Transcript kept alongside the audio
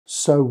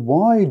So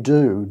why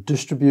do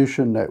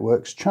distribution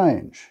networks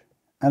change?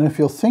 And if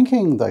you're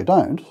thinking they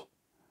don't,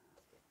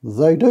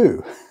 they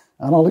do.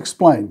 And I'll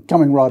explain,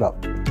 coming right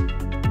up.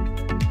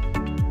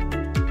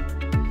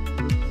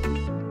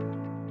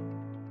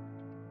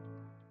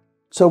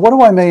 So what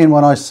do I mean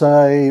when I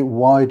say,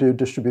 why do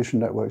distribution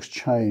networks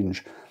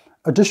change?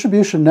 A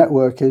distribution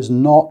network is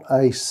not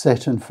a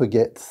set and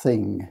forget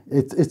thing.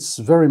 It's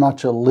very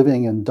much a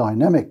living and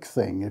dynamic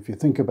thing, if you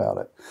think about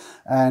it.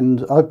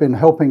 And I've been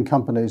helping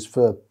companies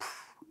for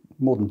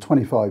more than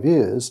 25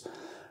 years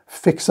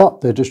fix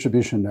up their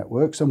distribution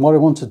networks. And what I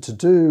wanted to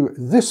do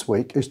this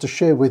week is to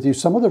share with you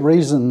some of the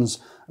reasons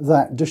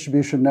that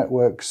distribution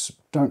networks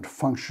don't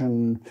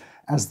function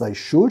as they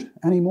should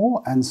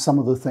anymore, and some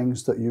of the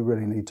things that you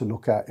really need to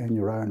look at in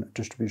your own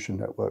distribution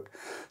network.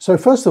 So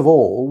first of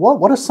all,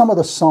 what are some of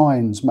the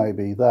signs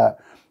maybe that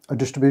a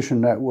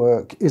distribution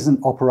network isn't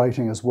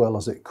operating as well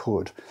as it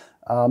could?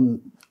 The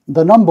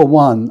number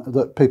one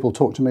that people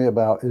talk to me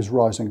about is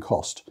rising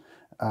cost.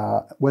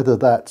 Whether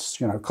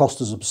that's cost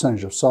as a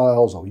percentage of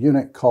sales or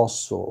unit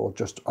costs or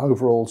just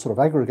overall sort of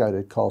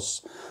aggregated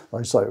costs.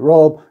 They say,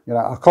 Rob,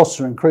 our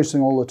costs are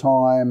increasing all the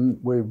time.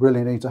 We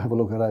really need to have a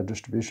look at our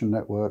distribution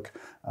network.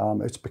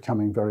 It's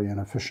becoming very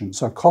inefficient.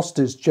 So cost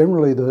is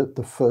generally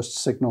the first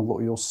signal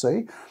that you'll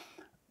see.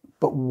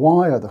 But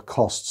why are the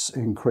costs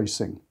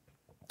increasing?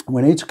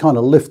 We need to kind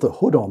of lift the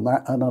hood on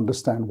that and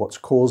understand what's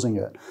causing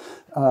it.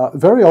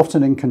 Very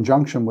often in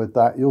conjunction with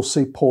that, you'll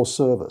see poor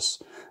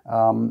service.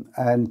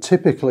 And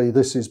typically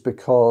this is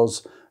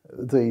because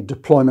the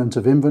deployment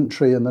of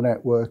inventory in the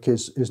network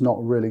is not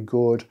really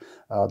good.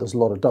 There's a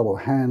lot of double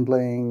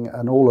handling,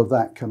 and all of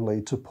that can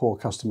lead to poor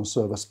customer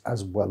service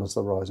as well as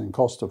the rising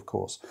cost, of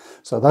course.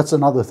 So that's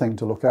another thing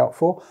to look out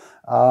for.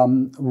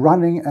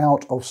 Running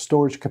out of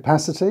storage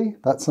capacity,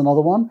 that's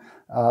another one.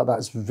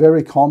 That's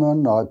very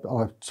common.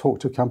 I talk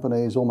to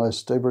companies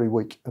almost every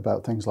week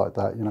about things like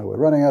that. We're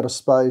running out of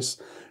space.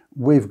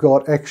 We've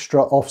got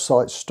extra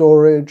offsite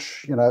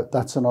storage.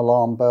 That's an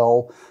alarm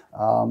bell.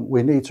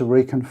 We need to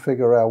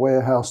reconfigure our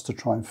warehouse to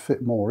try and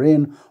fit more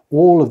in.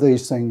 All of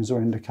these things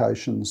are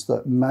indications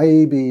that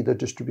maybe the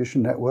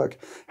distribution network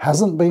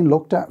hasn't been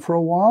looked at for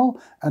a while,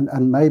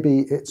 and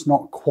maybe it's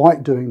not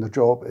quite doing the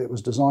job it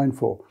was designed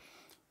for.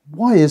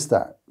 Why is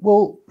that?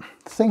 Well,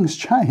 things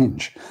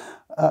change.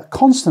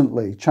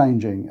 Constantly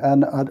changing,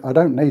 and I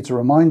don't need to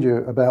remind you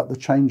about the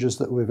changes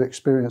that we've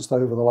experienced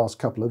over the last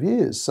couple of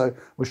years. So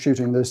we're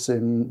shooting this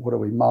in,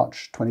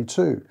 March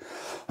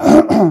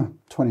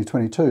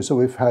 2022. So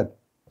we've had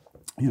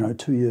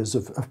 2 years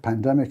of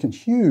pandemic and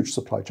huge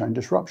supply chain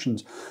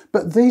disruptions.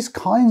 But these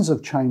kinds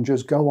of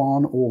changes go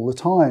on all the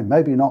time,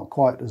 maybe not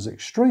quite as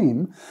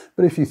extreme,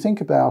 but if you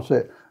think about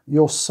it,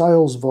 your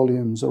sales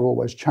volumes are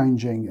always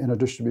changing in a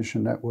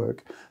distribution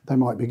network. They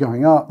might be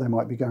going up, they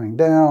might be going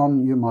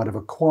down. You might have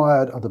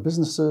acquired other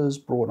businesses,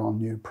 brought on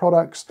new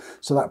products.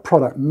 So that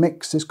product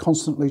mix is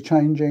constantly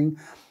changing.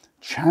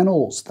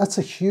 Channels, that's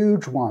a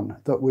huge one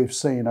that we've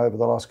seen over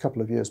the last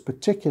couple of years,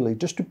 particularly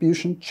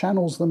distribution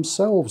channels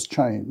themselves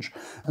change.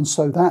 And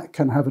so that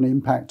can have an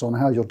impact on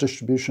how your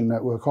distribution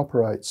network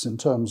operates in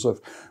terms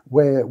of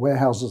where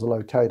warehouses are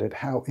located,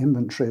 how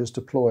inventory is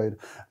deployed,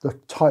 the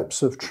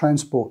types of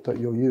transport that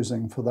you're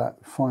using for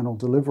that final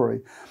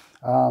delivery.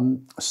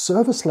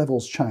 Service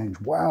levels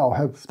change. Wow,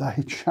 have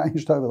they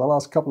changed over the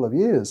last couple of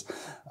years?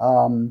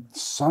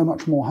 So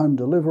much more home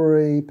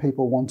delivery,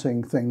 people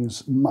wanting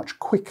things much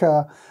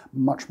quicker,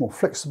 much more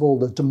flexible.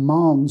 The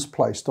demands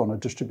placed on a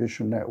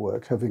distribution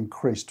network have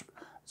increased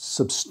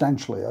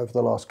substantially over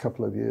the last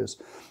couple of years.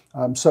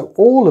 So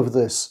all of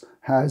this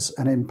has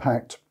an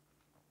impact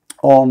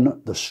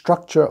on the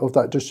structure of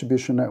that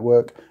distribution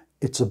network,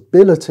 its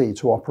ability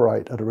to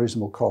operate at a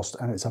reasonable cost,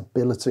 and its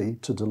ability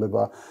to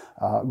deliver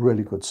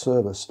really good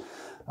service.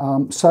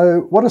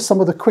 So what are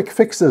some of the quick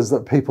fixes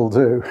that people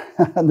do?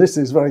 And this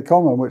is very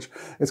common, which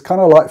it's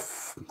kind of like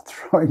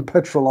throwing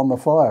petrol on the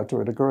fire to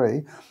a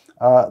degree.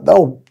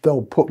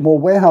 They'll put more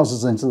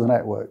warehouses into the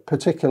network,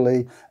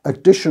 particularly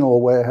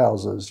additional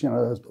warehouses,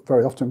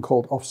 very often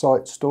called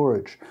off-site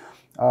storage.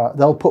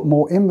 They'll put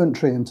more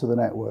inventory into the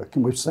network,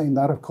 and we've seen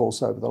that, of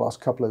course, over the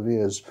last couple of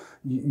years,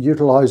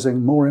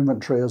 utilizing more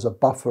inventory as a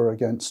buffer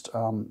against,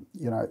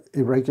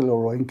 irregular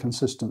or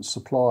inconsistent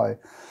supply.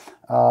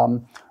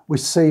 We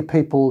see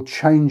people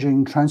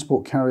changing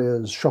transport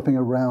carriers, shopping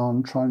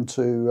around, trying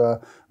to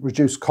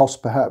reduce costs,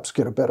 perhaps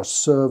get a better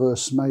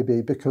service,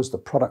 maybe because the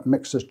product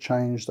mix has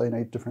changed, they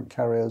need different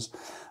carriers.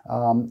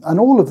 And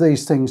all of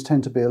these things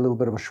tend to be a little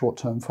bit of a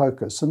short-term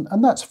focus,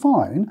 and that's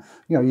fine.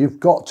 You've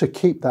got to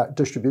keep that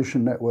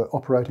distribution network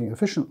operating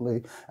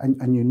efficiently,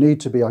 and you need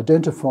to be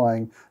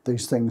identifying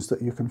these things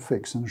that you can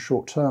fix in the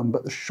short term,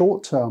 but the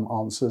short-term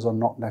answers are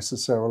not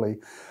necessarily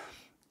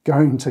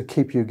going to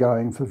keep you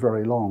going for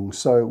very long.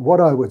 So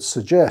what I would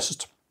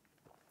suggest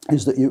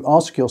is that you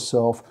ask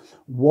yourself,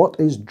 what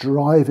is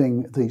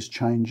driving these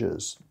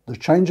changes? The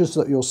changes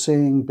that you're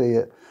seeing, be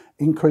it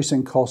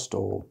increasing cost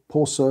or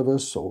poor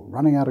service or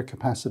running out of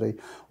capacity,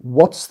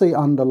 what's the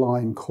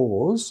underlying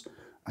cause?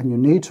 And you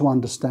need to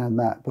understand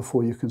that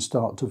before you can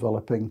start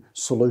developing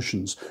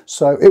solutions.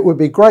 So it would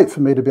be great for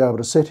me to be able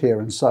to sit here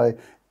and say,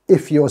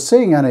 if you're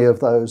seeing any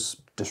of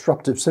those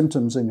disruptive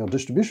symptoms in your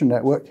distribution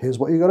network, here's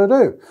what you've got to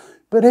do.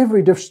 But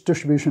every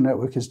distribution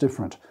network is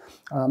different.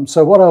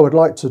 So what I would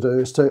like to do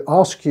is to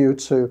ask you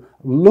to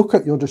look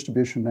at your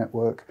distribution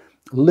network,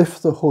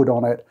 lift the hood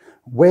on it,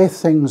 where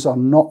things are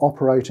not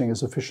operating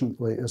as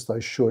efficiently as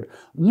they should.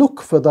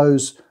 Look for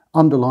those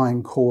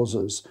underlying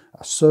causes,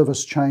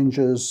 service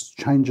changes,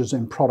 changes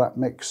in product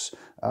mix,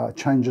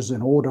 changes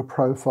in order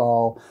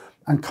profile,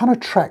 and kind of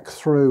track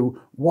through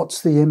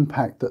what's the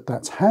impact that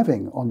that's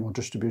having on your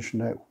distribution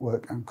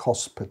network and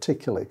costs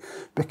particularly.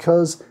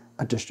 Because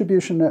a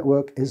distribution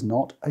network is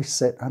not a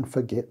set and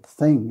forget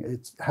thing.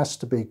 It has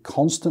to be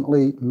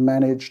constantly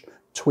managed,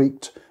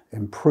 tweaked,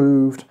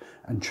 improved,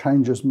 and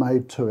changes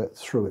made to it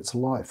through its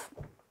life.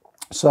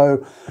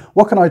 So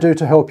what can I do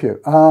to help you?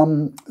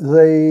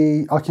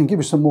 I can give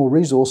you some more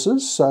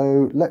resources,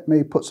 so let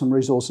me put some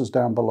resources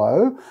down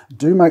below.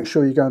 Do make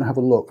sure you go and have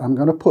a look. I'm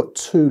going to put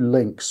 2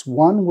 links.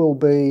 One will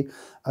be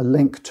a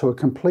link to a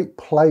complete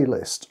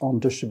playlist on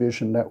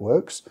distribution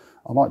networks.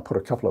 I might put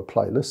a couple of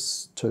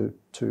playlists to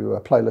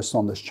playlists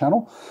on this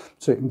channel,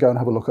 so you can go and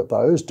have a look at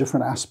those,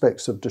 different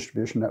aspects of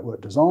distribution network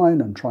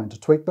design and trying to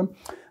tweak them.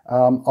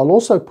 I'll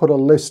also put a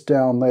list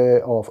down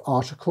there of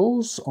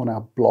articles on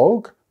our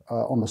blog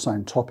on the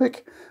same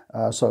topic,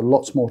 so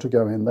lots more to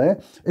go in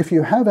there. If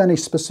you have any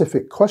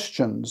specific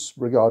questions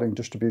regarding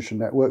distribution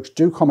networks,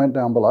 do comment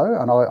down below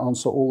and I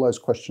answer all those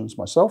questions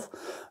myself.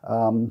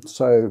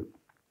 So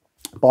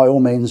by all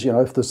means, you know,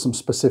 if there's some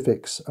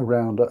specifics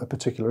around a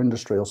particular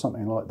industry or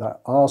something like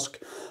that, ask.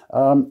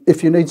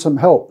 If you need some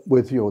help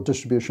with your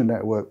distribution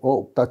network,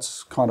 well,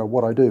 that's kind of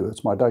what I do.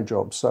 It's my day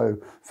job. So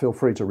feel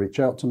free to reach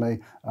out to me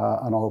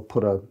and I'll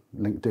put a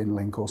LinkedIn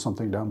link or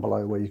something down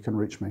below where you can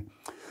reach me.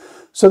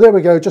 So there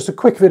we go, just a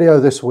quick video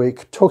this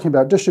week talking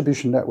about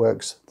distribution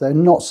networks. They're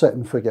not set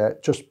and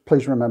forget, just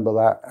please remember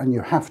that. And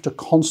you have to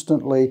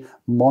constantly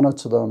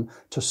monitor them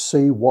to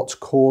see what's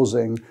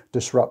causing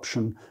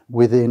disruption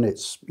within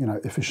its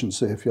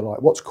efficiency, if you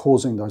like. What's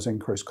causing those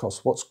increased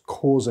costs? What's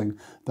causing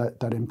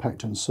that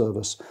impact in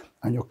service?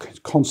 And you're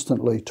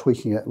constantly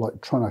tweaking it,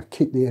 like trying to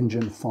keep the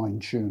engine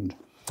fine-tuned.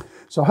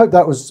 So I hope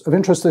that was of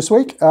interest this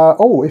week.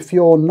 If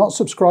you're not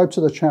subscribed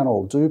to the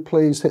channel, do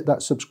please hit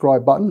that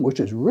subscribe button,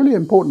 which is really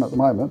important at the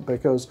moment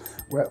because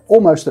we're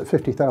almost at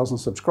 50,000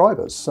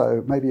 subscribers.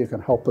 So maybe you can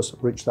help us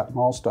reach that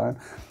milestone.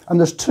 And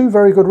there's 2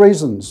 very good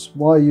reasons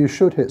why you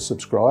should hit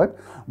subscribe.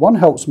 One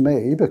helps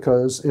me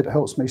because it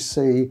helps me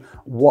see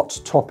what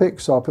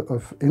topics are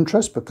of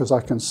interest because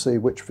I can see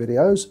which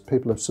videos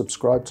people have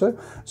subscribed to.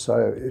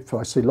 So if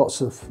I see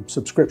lots of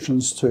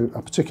subscriptions to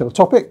a particular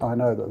topic, I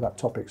know that that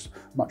topic's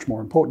much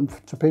more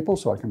important to people,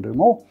 so I can do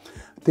more.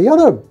 The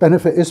other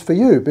benefit is for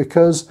you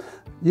because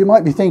you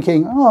might be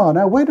thinking, oh,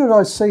 now where did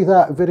I see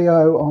that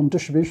video on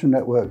distribution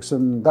networks?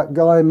 And that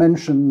guy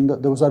mentioned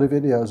that there was other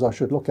videos I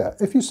should look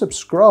at. If you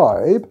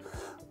subscribe,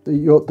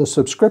 the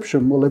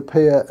subscription will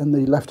appear in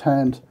the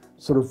left-hand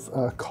sort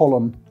of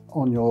column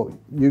on your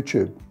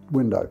YouTube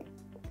window.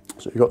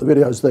 So you've got the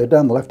videos there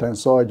down the left-hand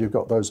side, you've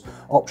got those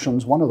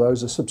options. One of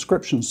those is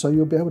subscriptions, so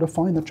you'll be able to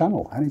find the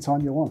channel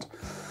anytime you want.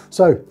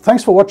 So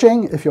thanks for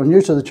watching. If you're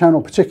new to the channel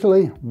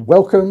particularly,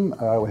 welcome.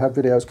 We have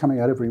videos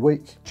coming out every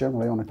week,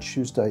 generally on a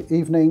Tuesday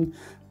evening,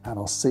 and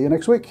I'll see you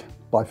next week.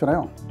 Bye for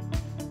now.